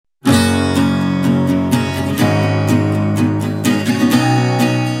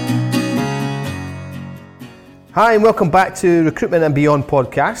Hi and welcome back to Recruitment and Beyond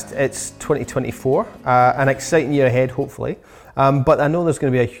podcast. It's 2024, an exciting year ahead hopefully, but I know there's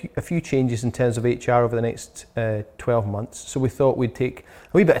going to be a few changes in terms of HR over the next 12 months, so we thought we'd take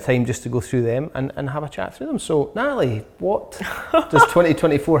a wee bit of time just to go through them and have a chat through them. So Natalie, what does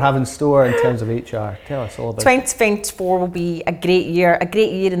 2024 have in store in terms of HR? Tell us all about it. 2024 will be a great year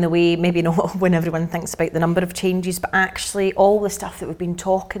in the way, maybe not when everyone thinks about the number of changes, but actually all the stuff that we've been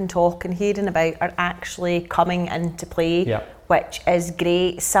talking, hearing about are actually coming into play. Yeah. Which is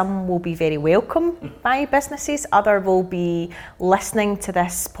great. Some will be very welcome by businesses, others will be listening to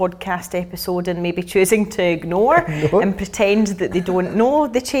this podcast episode and maybe choosing to ignore and pretend that they don't know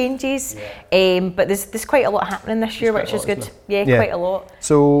the changes. But there's quite a lot happening this year, which is good. Yeah, quite a lot.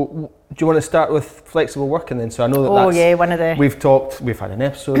 So do you want to start with flexible working then? So I know that's one of the... We've had an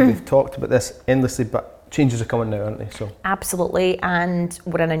episode, we've talked about this endlessly, but changes are coming now, aren't they? So absolutely, and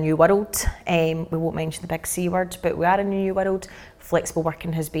we're in a new world. We won't mention the big C word, but we are in a new world. Flexible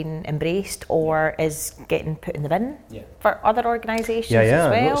working has been embraced or is getting put in the bin for other organisations as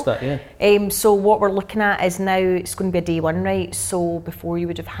well. I noticed that, so what we're looking at is now it's going to be a day one, right? So before you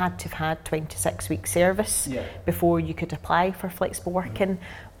would have had to have had 26 weeks service before you could apply for flexible working,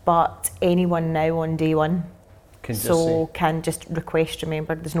 but anyone now on day one can just request.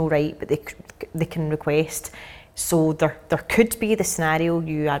 Remember, there's no right, but they can request. So there could be the scenario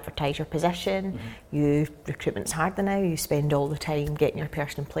you advertise your position, recruitment's harder now, you spend all the time getting your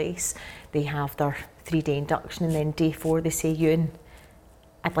person in place. They have their 3-day induction and then day 4 they say, Ewan,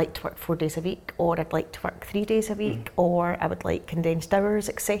 I'd like to work 4 days a week, or I'd like to work 3 days a week, or I would like condensed hours,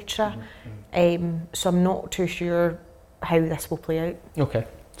 etc. So I'm not too sure how this will play out. Okay,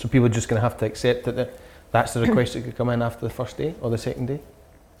 so people are just going to have to accept that that's the request that could come in after the first day or the second day?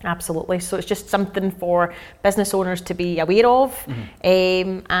 Absolutely. So it's just something for business owners to be aware of.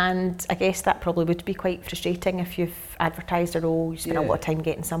 And I guess that probably would be quite frustrating if you've advertised a role, you spend a lot of time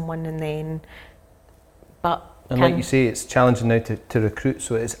getting someone and like you say, it's challenging now to recruit,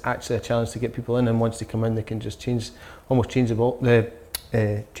 so it's actually a challenge to get people in, and once they come in they can just change the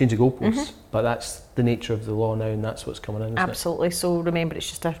goalposts, but that's the nature of the law now, and that's what's coming in. Absolutely. So remember, it's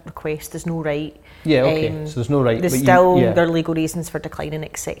just a request. There's no right. Yeah. Okay. So there's no right. There's still there are legal reasons for declining,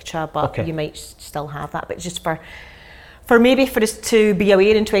 etc. But you might still have that. But it's just for us to be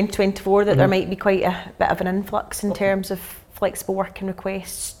aware in 2024 that there might be quite a bit of an influx in terms of flexible working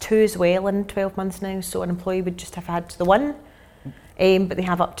requests. 2 as well in 12 months now. So an employee would just have had the 1. But they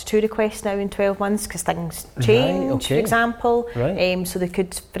have up to 2 requests now in 12 months because things change, for example. So they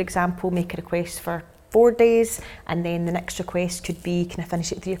could, for example, make a request for 4 days, and then the next request could be, can I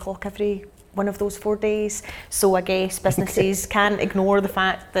finish at 3 o'clock every one of those 4 days? So I guess businesses can't ignore the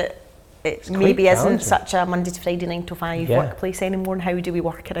fact that it maybe isn't such a Monday to Friday 9 to 5 workplace anymore, and how do we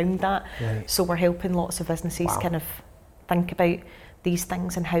work around that? So we're helping lots of businesses kind of think about these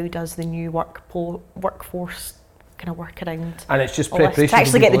things and how does the new workforce kind of work around, and it's just preparation to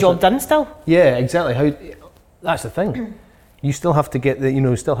actually get the job done still. Yeah, exactly. That's the thing. You still have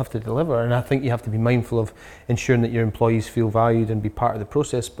to still have to deliver, and I think you have to be mindful of ensuring that your employees feel valued and be part of the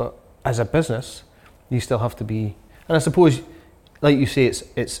process. But as a business, you still have to be, and I suppose, like you say,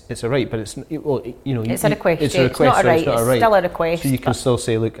 it's a right, but it's a request. It's not a right. It's still a request. So you can still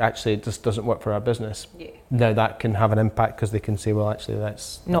say, look, actually, it just doesn't work for our business. Now that can have an impact because they can say, well, actually,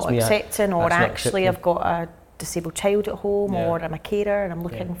 that's not accepting, or actually, I've got a disabled child at home, or I'm a carer and I'm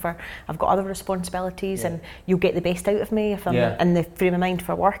looking for, I've got other responsibilities, and you'll get the best out of me if I'm in the frame of mind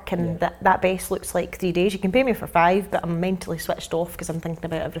for work, and that best looks like 3 days. You can pay me for 5, but I'm mentally switched off because I'm thinking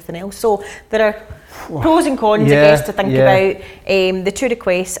about everything else. So there are pros and cons, I guess, to think about. The 2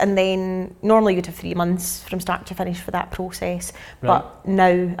 requests, and then normally you'd have 3 months from start to finish for that process, but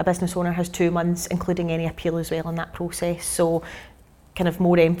now a business owner has 2 months, including any appeal as well in that process. So kind of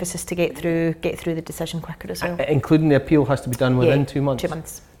more emphasis to get through the decision quicker as well. Including the appeal has to be done within 2 months? 2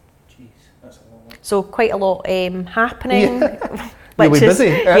 months. Jeez, that's a long one. So quite a lot happening. Really busy.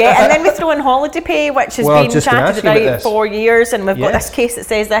 And then we throw in holiday pay, which has been chatted about for years, and we've got this case that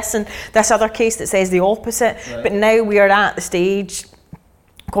says this and this other case that says the opposite. But now we are at the stage,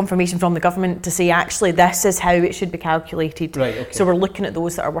 confirmation from the government to say actually this is how it should be calculated. So we're looking at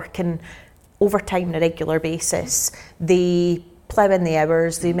those that are working overtime on a regular basis. They plough in the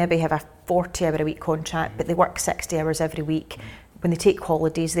hours, they maybe have a 40-hour-a-week contract, but they work 60 hours every week. When they take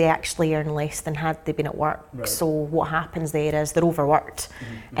holidays, they actually earn less than had they been at work. So what happens there is they're overworked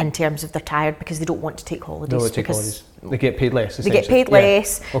in terms of they're tired because they don't want to take holidays. They get paid less, They get paid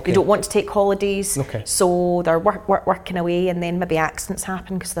less, they don't want to take holidays, so they're working away, and then maybe accidents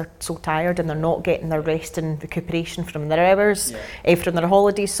happen because they're so tired and they're not getting their rest and recuperation from their hours, from their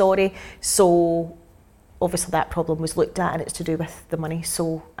holidays, So obviously that problem was looked at, and it's to do with the money.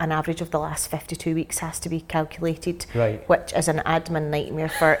 So an average of the last 52 weeks has to be calculated, which is an admin nightmare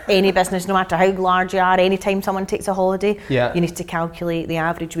for any business, no matter how large you are. Anytime someone takes a holiday, you need to calculate the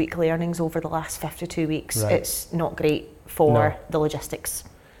average weekly earnings over the last 52 weeks. It's not great for the logistics.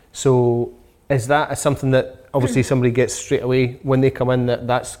 So is that something that obviously somebody gets straight away when they come in,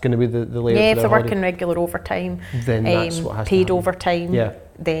 that's going to be the layout? Yeah, if they're working regular overtime, then that's what has paid to happen. Overtime,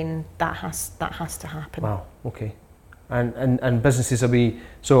 then that has to happen. Wow, okay. And businesses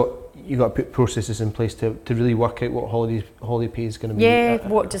so you've got to put processes in place to really work out what holiday pay is going to be. Yeah,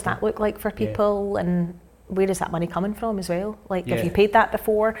 what does that look like for people, and where is that money coming from as well? Like, have you paid that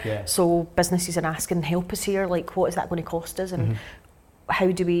before? So businesses are asking, help us here, like what is that going to cost us, and how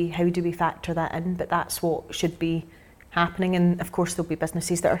do we factor that in? But that's what should be happening, and of course there'll be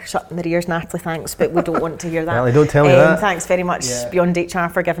businesses that are shutting their ears. Natalie, thanks, but we don't want to hear that. Natalie, don't tell me that. Thanks very much, Beyond HR,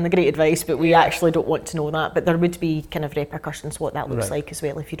 for giving the great advice, but we actually don't want to know that. But there would be kind of repercussions what that looks like as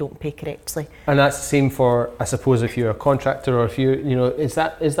well if you don't pay correctly. And that's the same for, I suppose, if you're a contractor, or if is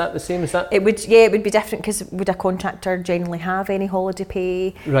that the same? Is that? It would be different, because would a contractor generally have any holiday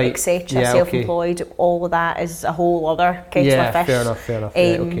pay, etc. Self-employed, all of that is a whole other kettle of fish. Fair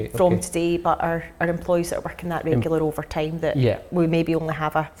enough. From today, but our employees that are working that regular overtime, that we maybe only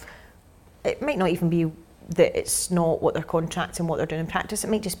have it might not even be that it's not what they're contracting, what they're doing in practice.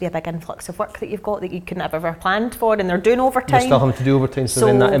 It might just be a big influx of work that you've got that you couldn't have ever planned for, and they're doing overtime. They're still having to do overtime, so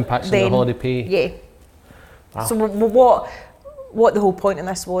then that impacts on the holiday pay. Yeah. Wow. So what the whole point in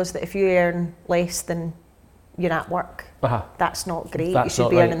this was, that if you earn less than you're at work, that's not great. You should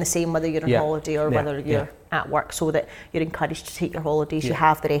be earning the same whether you're on holiday or whether you're at work, so that you're encouraged to take your holidays, you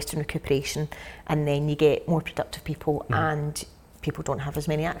have the rest and recuperation, and then you get more productive people, and people don't have as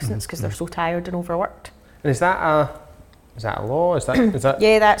many accidents because they're so tired and overworked. And is that a law? Is that?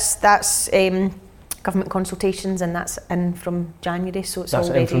 Yeah, that's government consultations, and that's in from January, so it's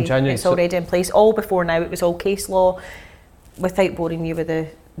already in place. All before now it was all case law. Without boring you with the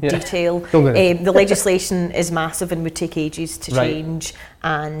detail, the legislation is massive and would take ages to change,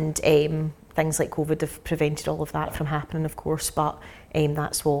 and things like COVID have prevented all of that from happening, of course, but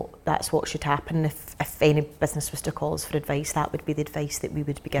that's what should happen. If any business was to call us for advice, that would be the advice that we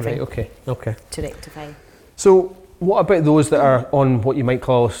would be giving to rectify. So what about those that are on what you might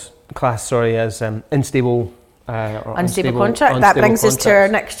class as unstable unstable contract? That brings us to our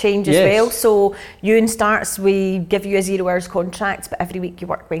next change as well. So you starts, we give you a 0 hours contract, but every week you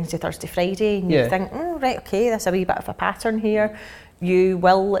work Wednesday, Thursday, Friday, and you think, there's a wee bit of a pattern here. You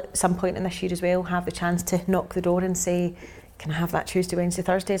will at some point in this year as well have the chance to knock the door and say, can I have that Tuesday, Wednesday,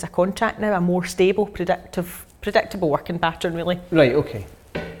 Thursday as a contract now, a more stable, predictable working pattern, really. Right, okay.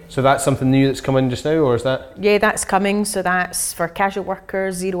 So that's something new that's come in just now, or is that? Yeah, that's coming. So that's for casual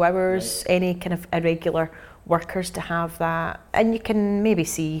workers, 0 hours, any kind of irregular workers to have that, and you can maybe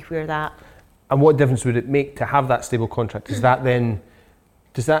see where that. And what difference would it make to have that stable contract? Is that then,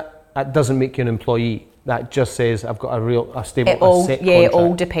 that doesn't make you an employee? That just says I've got a stable, contract. It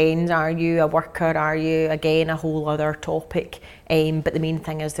all depends. Are you a worker? Are you, again, a whole other topic? But the main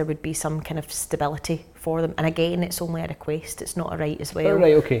thing is there would be some kind of stability for them. And again, it's only a request. It's not a right as well. Oh,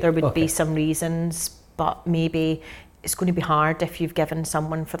 right, okay. There would be some reasons, but maybe it's going to be hard if you've given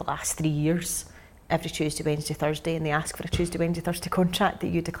someone for the last 3 years every Tuesday, Wednesday, Thursday, and they ask for a Tuesday, Wednesday, Thursday contract, that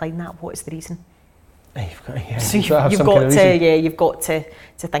you decline that. What is the reason? You've got to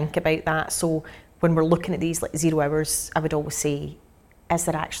think about that. So when we're looking at these like 0 hours, I would always say, is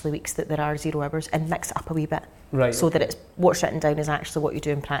there actually weeks that there are 0 hours, and mix it up a wee bit, so that it's what's written down is actually what you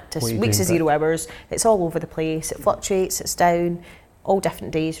do in practice. Weeks of 0 hours, it's all over the place, it fluctuates, it's down, all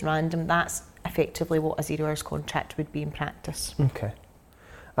different days, random. That's effectively what a 0 hours contract would be in practice. Okay.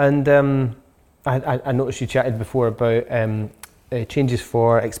 And I noticed you chatted before about changes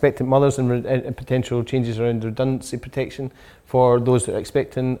for expectant mothers and potential changes around redundancy protection for those that are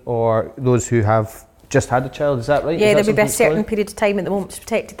expecting or those who have just had a child. Is that right? Yeah, there'll be a certain period of time at the moment it's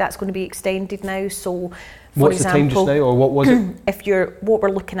protected. That's going to be extended now. So, for example, the time just now, or what was it? What we're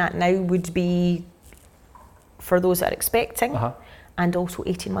looking at now would be for those that are expecting. And also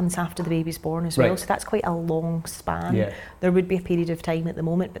 18 months after the baby's born as well. So that's quite a long span. Yeah. There would be a period of time at the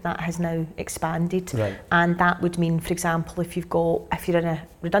moment, but that has now expanded. Right. And that would mean, for example, if you're in a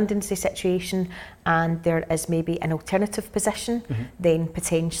redundancy situation and there is maybe an alternative position, then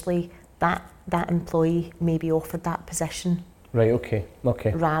potentially that employee may be offered that position. Right, okay.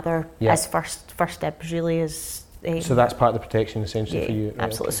 Rather as first dibs really is. So that's part of the protection essentially for you. Right,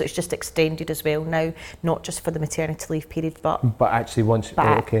 absolutely. Okay. So it's just extended as well now, not just for the maternity leave period, but actually once.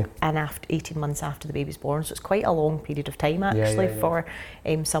 And after 18 months after the baby's born, so it's quite a long period of time actually for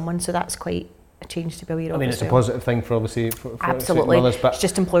someone. So that's quite change to be aware of. I mean, it's a positive thing for obviously for absolutely mothers, but it's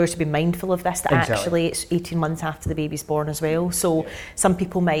just employers to be mindful of this, that actually it's 18 months after the baby's born as well. So some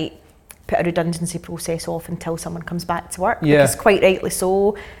people might put a redundancy process off until someone comes back to work, because quite rightly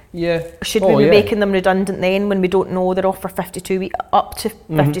so. Should we be making them redundant then when we don't know they're off for 52 weeks, up to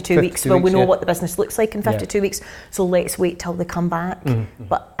 52 weeks? Well, we know what the business looks like in 52 weeks, so let's wait till they come back.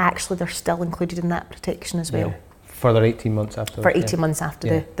 But actually they're still included in that protection as well. Further 18 months after. For 18 months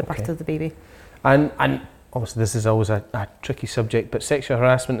after the birth of the baby. And obviously this is always a tricky subject, but sexual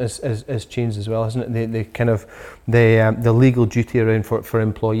harassment has changed as well, hasn't it? The kind of the legal duty around for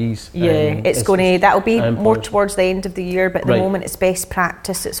employees. That'll be more towards the end of the year, but at the moment it's best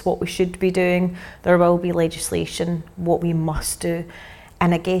practice. It's what we should be doing. There will be legislation, what we must do,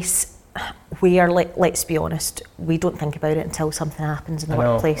 and I guess we are let's be honest, we don't think about it until something happens in the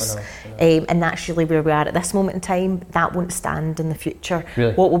workplace. I know. And that's really where we are at this moment in time. That won't stand in the future.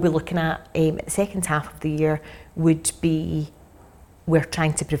 Really? What we'll be looking at the second half of the year would be, we're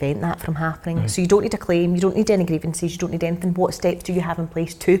trying to prevent that from happening. So you don't need a claim, you don't need any grievances, you don't need anything. What steps do you have in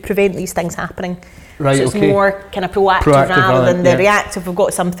place to prevent these things happening? Right, so it's more kind of proactive rather than the reactive. We've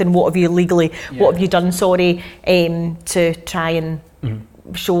got something, what have you legally, what have you done, to try and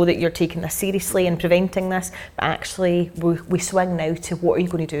show that you're taking this seriously and preventing this. But actually we swing now to what are you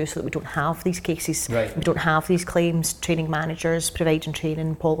going to do so that we don't have these cases, we don't have these claims, training managers, providing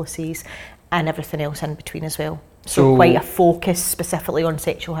training, policies and everything else in between as well. So quite a focus specifically on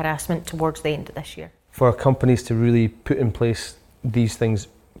sexual harassment towards the end of this year. For companies to really put in place these things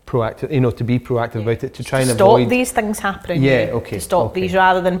proactive, to be proactive about it, to try and avoid these things happening. To stop these,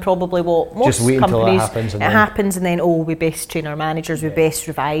 rather than probably what most just wait companies until it happens and then we best train our managers, we best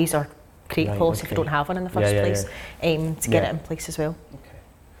revise or create policy if we don't have one in the first place, to get it in place as well.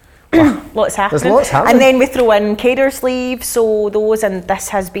 Lots happening. There's lots happening. And then we throw in carers leave, so those, and this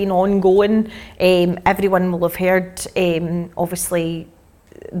has been ongoing. Everyone will have heard obviously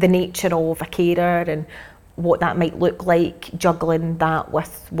the nature of a carer and what that might look like, juggling that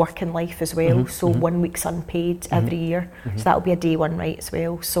with working life as well. 1 week's unpaid every year, so that'll be a day one right as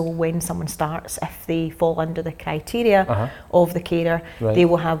well. So when someone starts, if they fall under the criteria of the carer, they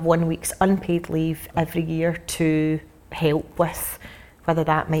will have 1 week's unpaid leave every year to help with whether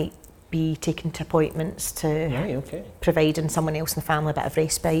that might be taken to appointments, to providing someone else in the family a bit of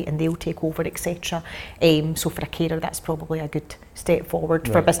respite and they'll take over, etc. So for a carer that's probably a good step forward.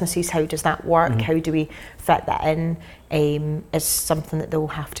 For businesses, how does that work? How do we fit that in? Is something that they'll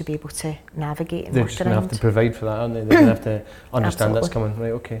have to be able to navigate and They're work just going to around. have to provide for that, aren't they? They're going to have to understand that's coming.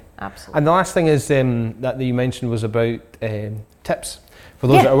 Absolutely. And the last thing is that you mentioned was about tips. For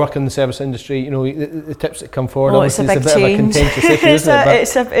those that are working in the service industry, the tips that come forward, obviously it's a bit of a contentious issue, isn't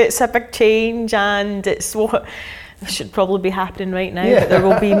it? It's a big change, and it's what should probably be happening right now, but there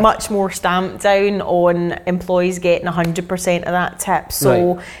will be much more stamped down on employees getting 100% of that tip.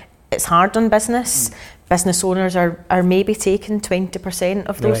 So it's hard on business. Business owners are maybe taking 20%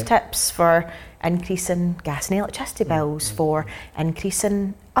 of those tips for increasing gas and electricity bills, for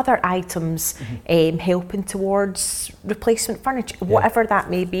increasing other items, helping towards replacement furniture, whatever that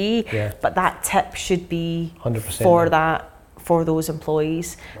may be. But that tip should be 100% for those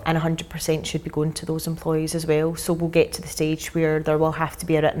employees, and 100% should be going to those employees as well. So we'll get to the stage where there will have to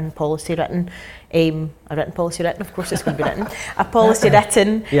be a written policy written, of course it's going to be written, a policy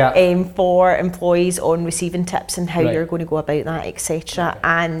written for employees on receiving tips and how you're going to go about that, etc.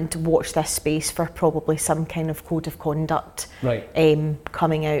 And watch this space for probably some kind of code of conduct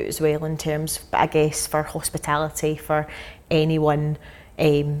coming out as well, in terms, I guess, for hospitality, for anyone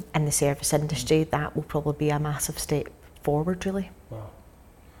in the service industry. That will probably be a massive step forward, really. Wow.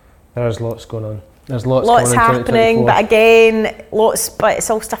 There's lots going on. There's lots happening, but again, but it's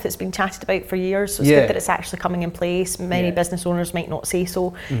all stuff that's been chatted about for years, so it's good that it's actually coming in place. Many business owners might not say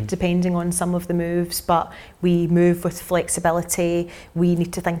so, depending on some of the moves, but we move with flexibility. We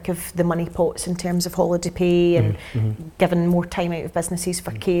need to think of the money pots in terms of holiday pay and giving more time out of businesses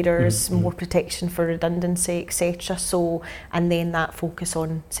for carers, more protection for redundancy, etc. So, and then that focus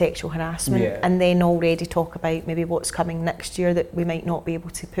on sexual harassment, and then already talk about maybe what's coming next year that we might not be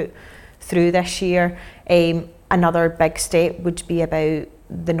able to put through this year. Another big step would be about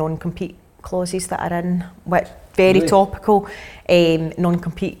the non-compete clauses that are in, which very topical,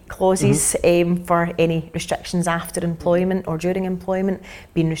 non-compete clauses for any restrictions after employment or during employment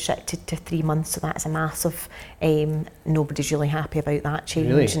being restricted to 3 months. So that's a massive, nobody's really happy about that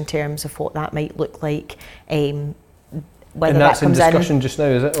change in terms of what that might look like. Whether and that's that comes in discussion just now,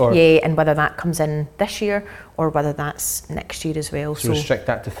 is it? Or? Yeah, and whether that comes in this year or whether that's next year as well. So restrict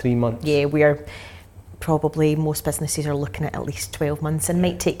that to 3 months. Yeah, we're probably most businesses are looking at least 12 months and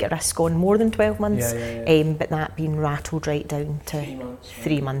might take a risk on more than 12 months, but that being rattled right down to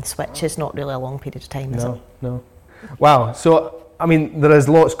 3 months, which is not really a long period of time, is it? No. Wow. So, I mean, there is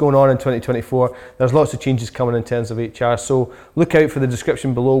lots going on in 2024. There's lots of changes coming in terms of HR. So look out for the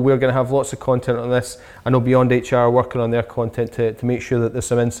description below. We're going to have lots of content on this. I know Beyond HR are working on their content to make sure that there's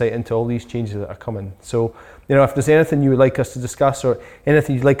some insight into all these changes that are coming. So, if there's anything you would like us to discuss or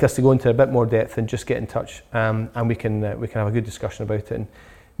anything you'd like us to go into a bit more depth, then just get in touch and we can have a good discussion about it and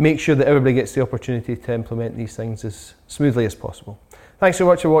make sure that everybody gets the opportunity to implement these things as smoothly as possible. Thanks so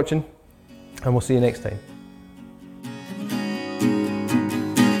much for watching, and we'll see you next time.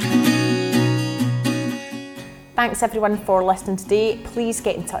 Thanks everyone for listening today. Please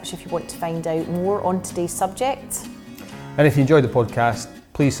get in touch if you want to find out more on today's subject. And if you enjoyed the podcast,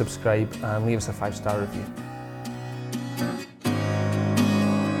 please subscribe and leave us a 5-star review.